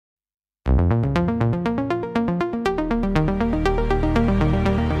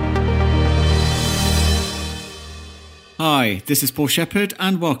Hi, this is Paul Shepherd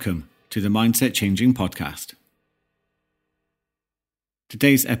and welcome to the Mindset Changing Podcast.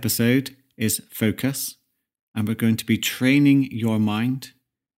 Today's episode is focus, and we're going to be training your mind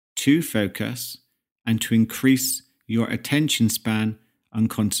to focus and to increase your attention span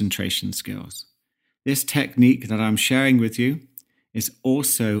and concentration skills. This technique that I'm sharing with you is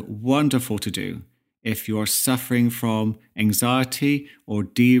also wonderful to do if you're suffering from anxiety or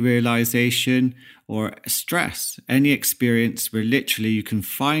derealization or stress, any experience where literally you can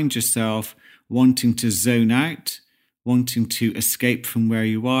find yourself wanting to zone out, wanting to escape from where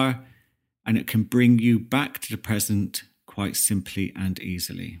you are, and it can bring you back to the present quite simply and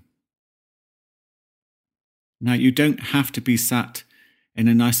easily. Now, you don't have to be sat in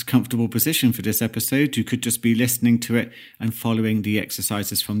a nice, comfortable position for this episode. You could just be listening to it and following the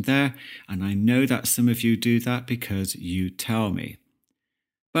exercises from there. And I know that some of you do that because you tell me.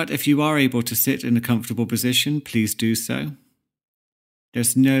 But if you are able to sit in a comfortable position, please do so.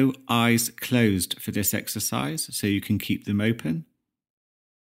 There's no eyes closed for this exercise, so you can keep them open.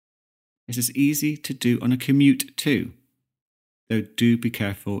 This is easy to do on a commute too, though do be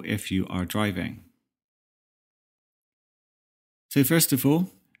careful if you are driving. So first of all,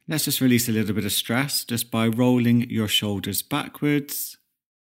 let's just release a little bit of stress just by rolling your shoulders backwards,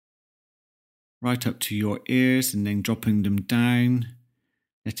 right up to your ears, and then dropping them down,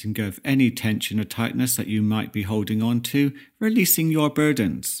 letting go of any tension or tightness that you might be holding on to, releasing your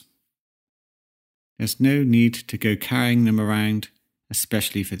burdens. There's no need to go carrying them around,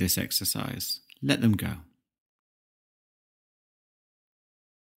 especially for this exercise. Let them go.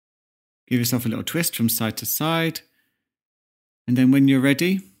 Give yourself a little twist from side to side. And then when you're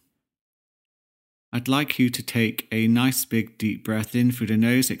ready, I'd like you to take a nice big deep breath in through the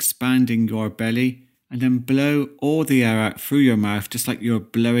nose, expanding your belly, and then blow all the air out through your mouth, just like you're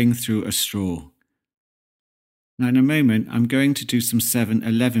blowing through a straw. Now in a moment, I'm going to do some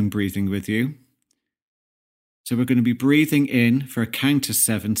 7-11 breathing with you. So we're going to be breathing in for a count of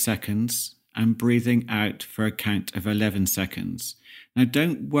 7 seconds and breathing out for a count of 11 seconds. Now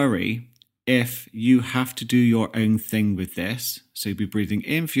don't worry if you have to do your own thing with this. So you'll be breathing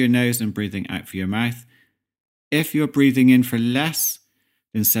in for your nose and breathing out for your mouth. If you're breathing in for less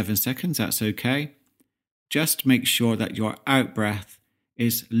than 7 seconds, that's okay. Just make sure that your out breath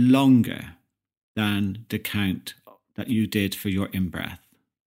is longer than the count that you did for your in breath.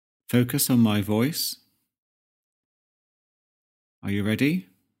 Focus on my voice. Are you ready?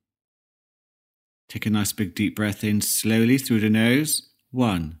 Take a nice big deep breath in slowly through the nose.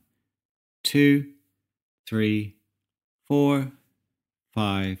 1, 2, 3, 4,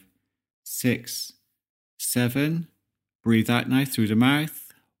 5, 6, 7. Breathe out now through the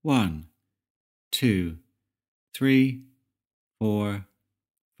mouth. 1, 2, 3, 4,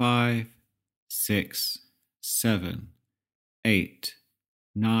 5, 6, 7, 8,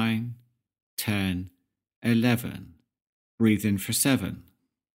 9, 10, 11. Breathe in for 7.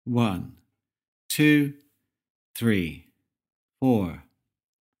 1, 2, 3, 4,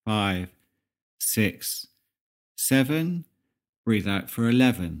 5, 6, 7. Breathe out for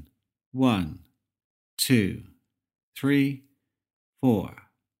 11. 1, 2, 3, 4,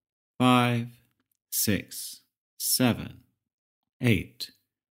 5, 6, 7, 8,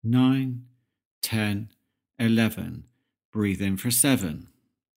 9, 10, 11. Breathe in for 7.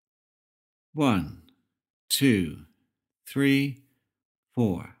 1, 2, 3,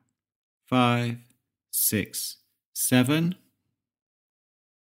 4, 5, 6, 7.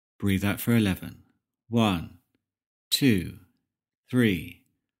 Breathe out for 11. 1, 2, 3,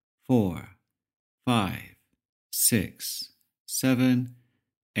 4, 5, 6, 7,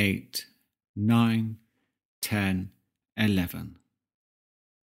 8, 9, 10, 11.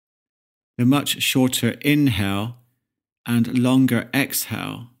 The much shorter inhale and longer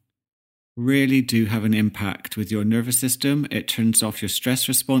exhale really do have an impact with your nervous system. It turns off your stress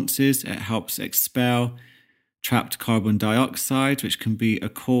responses. It helps expel trapped carbon dioxide, which can be a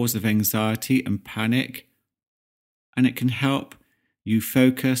cause of anxiety and panic. And it can help you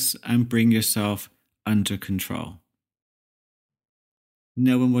focus and bring yourself under control.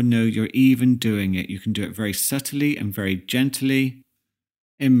 No one will know you're even doing it. You can do it very subtly and very gently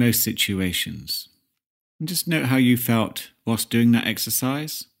in most situations. And just note how you felt whilst doing that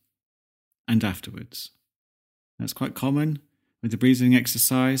exercise and afterwards. That's quite common with the breathing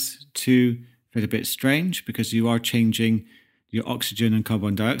exercise to feel a bit strange because you are changing your oxygen and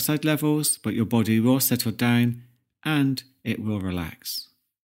carbon dioxide levels, but your body will settle down and it will relax.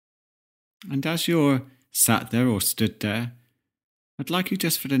 And as you're sat there or stood there, I'd like you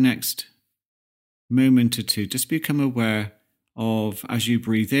just for the next moment or two, just become aware of, as you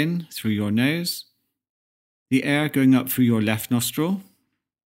breathe in through your nose, the air going up through your left nostril,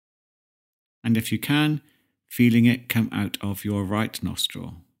 and if you can, feeling it come out of your right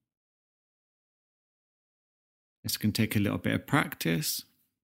nostril. This can take a little bit of practice,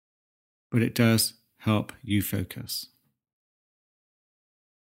 but it does help you focus.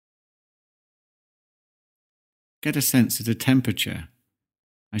 Get a sense of the temperature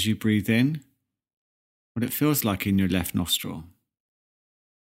as you breathe in, what it feels like in your left nostril,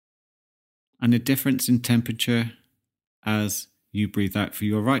 and the difference in temperature as you breathe out through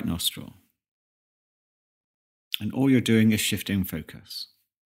your right nostril. And all you're doing is shifting focus.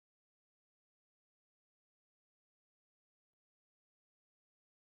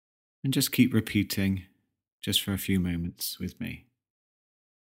 And just keep repeating just for a few moments with me.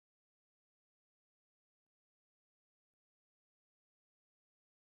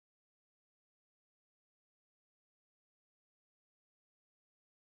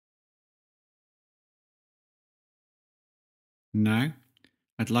 Now,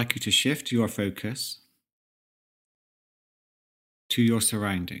 I'd like you to shift your focus to your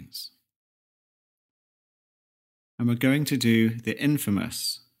surroundings. And we're going to do the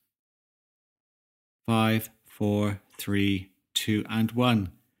infamous 5, 4, 3, 2, and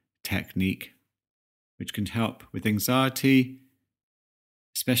 1 technique, which can help with anxiety,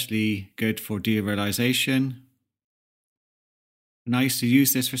 especially good for derealization. And I used to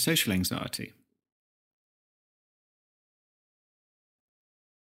use this for social anxiety.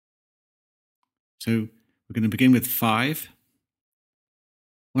 So we're going to begin with 5.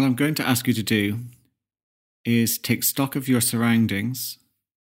 What I'm going to ask you to do is take stock of your surroundings,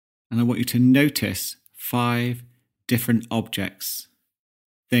 and I want you to notice 5 different objects,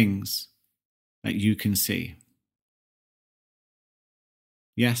 things that you can see.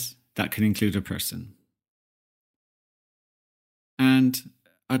 Yes, that can include a person. And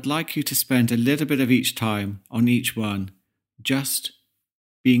I'd like you to spend a little bit of each time on each one, just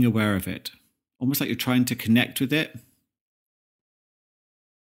being aware of it, almost like you're trying to connect with it,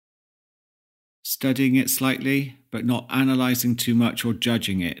 studying it slightly, but not analyzing too much or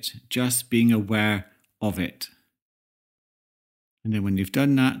judging it, just being aware of it. And then when you've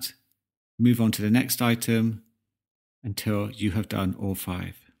done that, move on to the next item until you have done all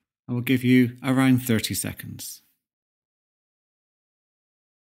 5. I will give you around 30 seconds.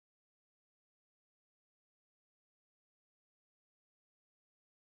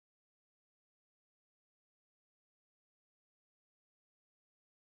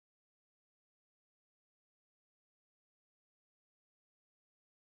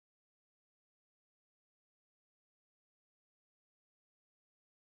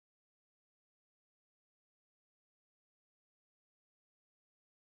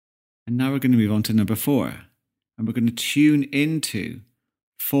 And now we're going to move on to number 4. And we're going to tune into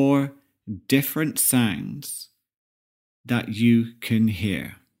 4 different sounds that you can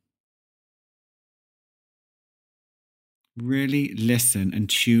hear. Really listen and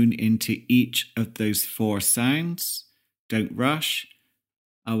tune into each of those 4 sounds. Don't rush.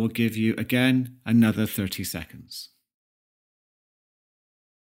 I will give you again another 30 seconds.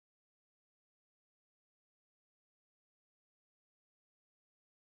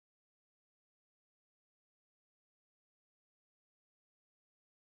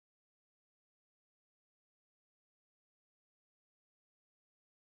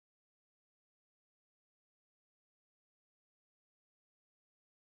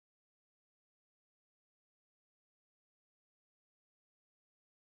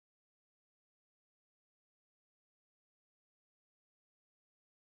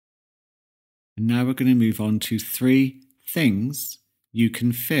 And now we're going to move on to 3 things you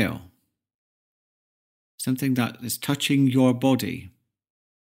can feel. Something that is touching your body.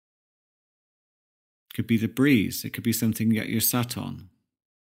 It could be the breeze. It could be something that you're sat on.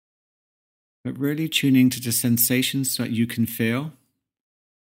 But really tuning to the sensations that you can feel.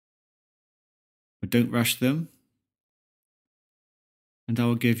 But don't rush them. And I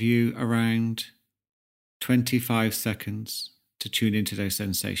will give you around 25 seconds to tune into those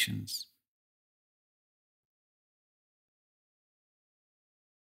sensations.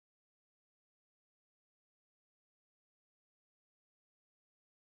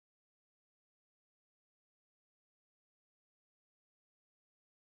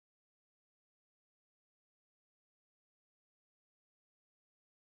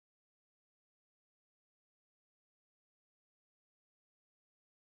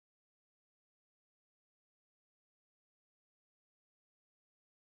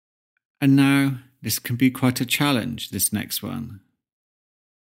 And now, this can be quite a challenge, this next one.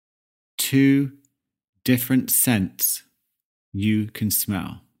 2 different scents you can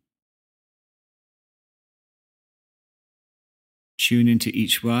smell. Tune into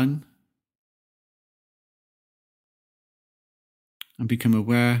each one and become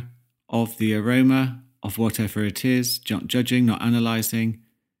aware of the aroma of whatever it is, not judging, not analysing,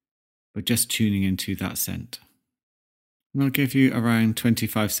 but just tuning into that scent. And I'll give you around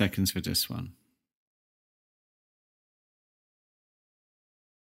 25 seconds for this one.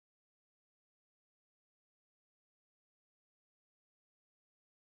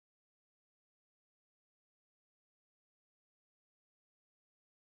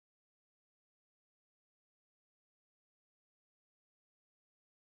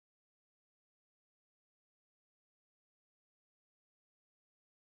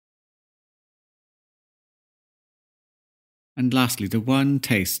 And lastly, the one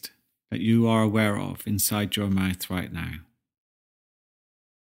taste that you are aware of inside your mouth right now.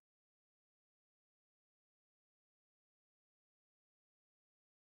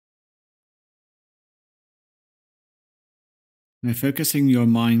 Now, focusing your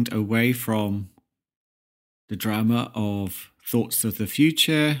mind away from the drama of thoughts of the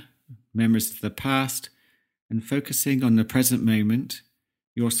future, memories of the past, and focusing on the present moment,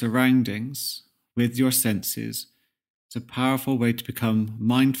 your surroundings, with your senses, is a powerful way to become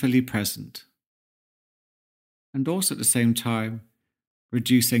mindfully present. And also at the same time,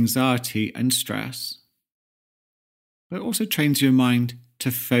 reduce anxiety and stress, but also trains your mind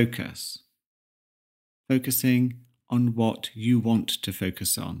to focus, focusing on what you want to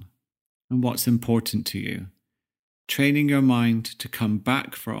focus on and what's important to you, training your mind to come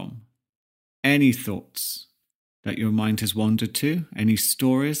back from any thoughts that your mind has wandered to, any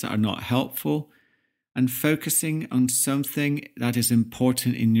stories that are not helpful, and focusing on something that is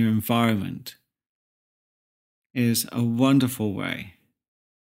important in your environment is a wonderful way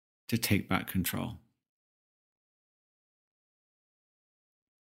to take back control.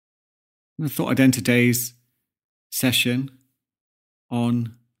 And I thought I'd end today's session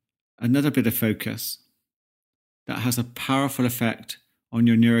on another bit of focus that has a powerful effect on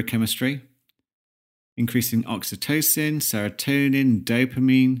your neurochemistry, increasing oxytocin, serotonin,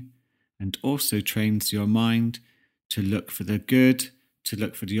 dopamine, and also trains your mind to look for the good, to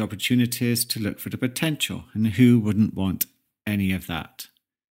look for the opportunities, to look for the potential. And who wouldn't want any of that?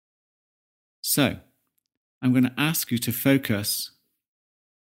 So, I'm going to ask you to focus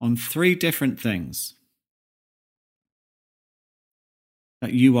on 3 different things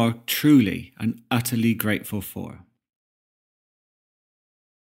that you are truly and utterly grateful for.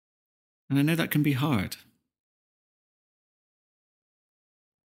 And I know that can be hard.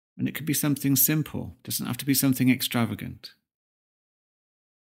 And it could be something simple. It doesn't have to be something extravagant.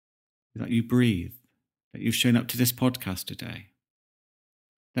 That you breathe, that you've shown up to this podcast today,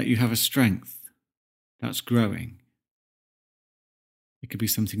 that you have a strength that's growing. It could be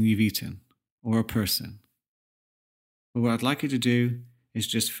something you've eaten or a person. But what I'd like you to do is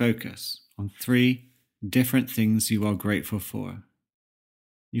just focus on 3 different things you are grateful for.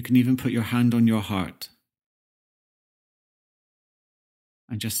 You can even put your hand on your heart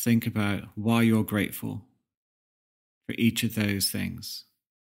and just think about why you're grateful for each of those things.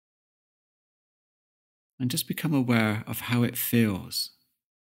 And just become aware of how it feels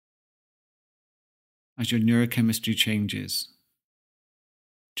as your neurochemistry changes,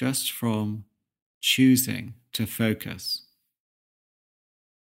 just from choosing to focus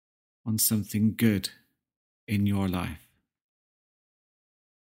on something good in your life.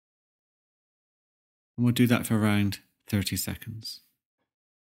 And we'll do that for around 30 seconds.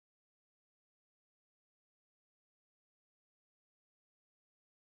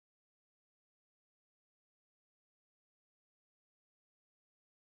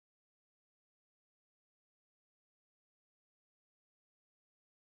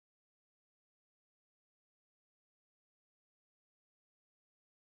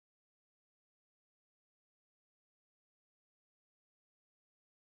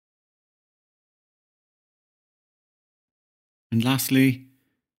 And lastly,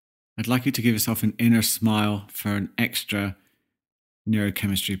 I'd like you to give yourself an inner smile for an extra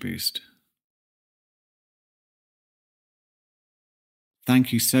neurochemistry boost.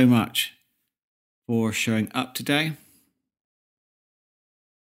 Thank you so much for showing up today,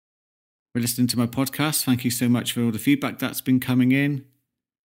 for listening to my podcast. Thank you so much for all the feedback that's been coming in.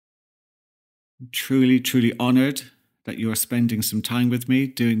 I'm truly, truly honored that you are spending some time with me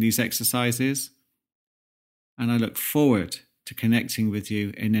doing these exercises. And I look forward to connecting with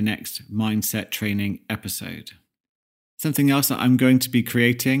you in the next mindset training episode. Something else that I'm going to be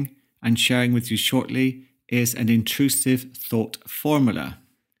creating and sharing with you shortly is an intrusive thought formula,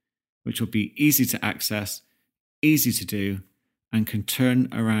 which will be easy to access, easy to do, and can turn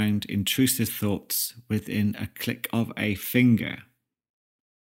around intrusive thoughts within a click of a finger.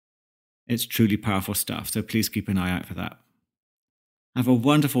 It's truly powerful stuff, so please keep an eye out for that. Have a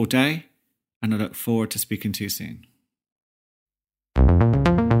wonderful day, and I look forward to speaking to you soon.